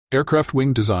Aircraft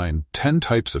wing design: 10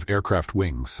 types of aircraft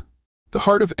wings. The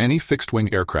heart of any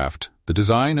fixed-wing aircraft, the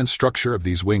design and structure of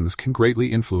these wings can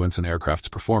greatly influence an aircraft's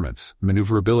performance,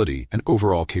 maneuverability, and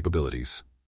overall capabilities.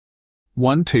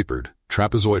 1. Tapered,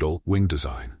 trapezoidal wing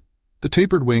design. The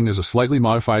tapered wing is a slightly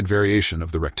modified variation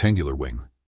of the rectangular wing.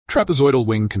 Trapezoidal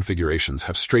wing configurations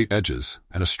have straight edges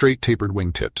and a straight tapered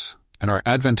wing tips, and are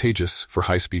advantageous for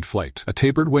high-speed flight. A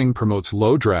tapered wing promotes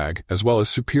low drag as well as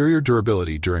superior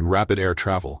durability during rapid air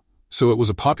travel, so it was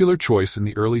a popular choice in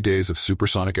the early days of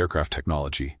supersonic aircraft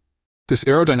technology. This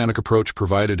aerodynamic approach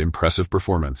provided impressive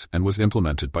performance and was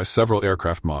implemented by several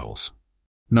aircraft models.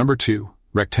 Number 2.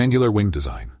 Rectangular wing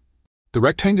design. The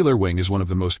rectangular wing is one of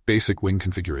the most basic wing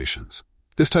configurations.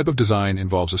 This type of design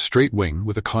involves a straight wing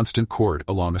with a constant chord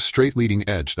along a straight leading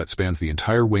edge that spans the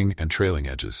entire wing and trailing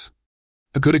edges.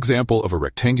 A good example of a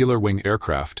rectangular wing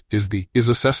aircraft is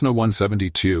a Cessna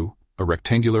 172, a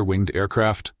rectangular winged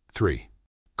aircraft. 3.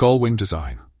 Gull wing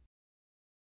design.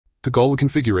 The gull wing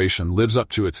configuration lives up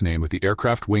to its name with the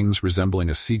aircraft wings resembling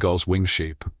a seagull's wing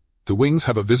shape. The wings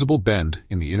have a visible bend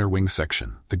in the inner wing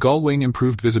section. The gull wing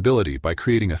improved visibility by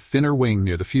creating a thinner wing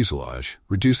near the fuselage,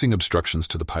 reducing obstructions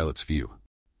to the pilot's view.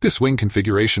 This wing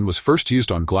configuration was first used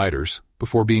on gliders,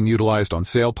 before being utilized on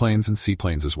sailplanes and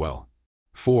seaplanes as well.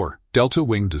 4. Delta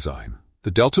wing design.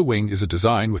 The delta wing is a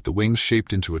design with the wings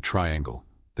shaped into a triangle.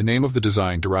 The name of the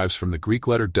design derives from the Greek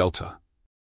letter delta.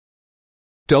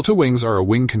 Delta wings are a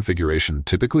wing configuration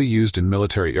typically used in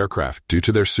military aircraft due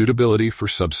to their suitability for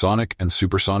subsonic and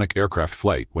supersonic aircraft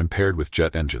flight when paired with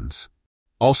jet engines.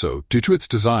 Also, due to its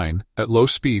design, at low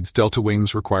speeds delta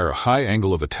wings require a high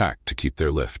angle of attack to keep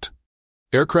their lift.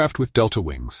 Aircraft with delta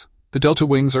wings. The delta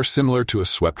wings are similar to a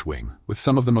swept wing, with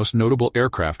some of the most notable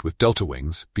aircraft with delta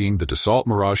wings being the Dassault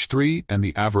Mirage 3 and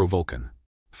the Aero Vulcan.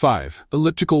 5.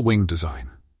 Elliptical wing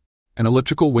design. An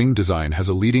elliptical wing design has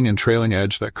a leading and trailing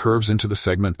edge that curves into the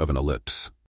segment of an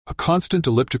ellipse. A constant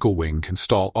elliptical wing can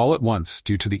stall all at once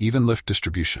due to the even lift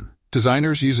distribution.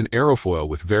 Designers use an aerofoil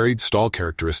with varied stall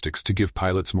characteristics to give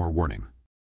pilots more warning.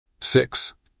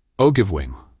 6. Ogive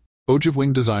wing. Ogive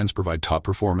wing designs provide top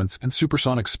performance and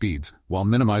supersonic speeds while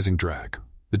minimizing drag.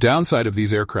 The downside of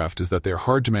these aircraft is that they are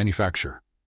hard to manufacture.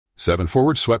 7.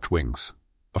 Forward swept wings.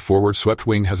 A forward swept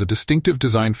wing has a distinctive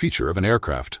design feature of an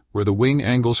aircraft where the wing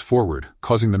angles forward,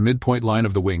 causing the midpoint line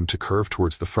of the wing to curve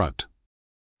towards the front.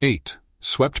 8.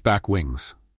 Swept back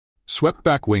wings. Swept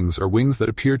back wings are wings that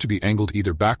appear to be angled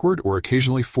either backward or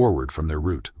occasionally forward from their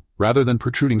root. Rather than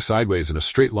protruding sideways in a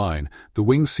straight line, the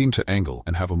wings seem to angle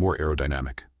and have a more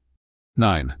aerodynamic.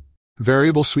 9.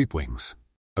 Variable sweep wings.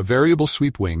 A variable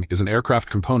sweep wing is an aircraft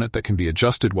component that can be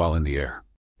adjusted while in the air.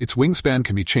 Its wingspan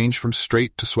can be changed from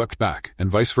straight to swept back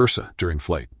and vice versa during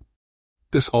flight.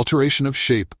 This alteration of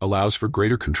shape allows for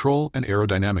greater control and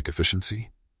aerodynamic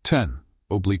efficiency. 10.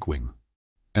 Oblique wing.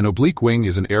 An oblique wing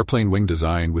is an airplane wing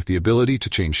design with the ability to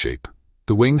change shape.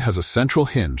 The wing has a central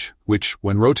hinge, which,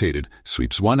 when rotated,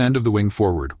 sweeps one end of the wing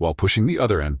forward while pushing the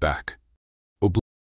other end back.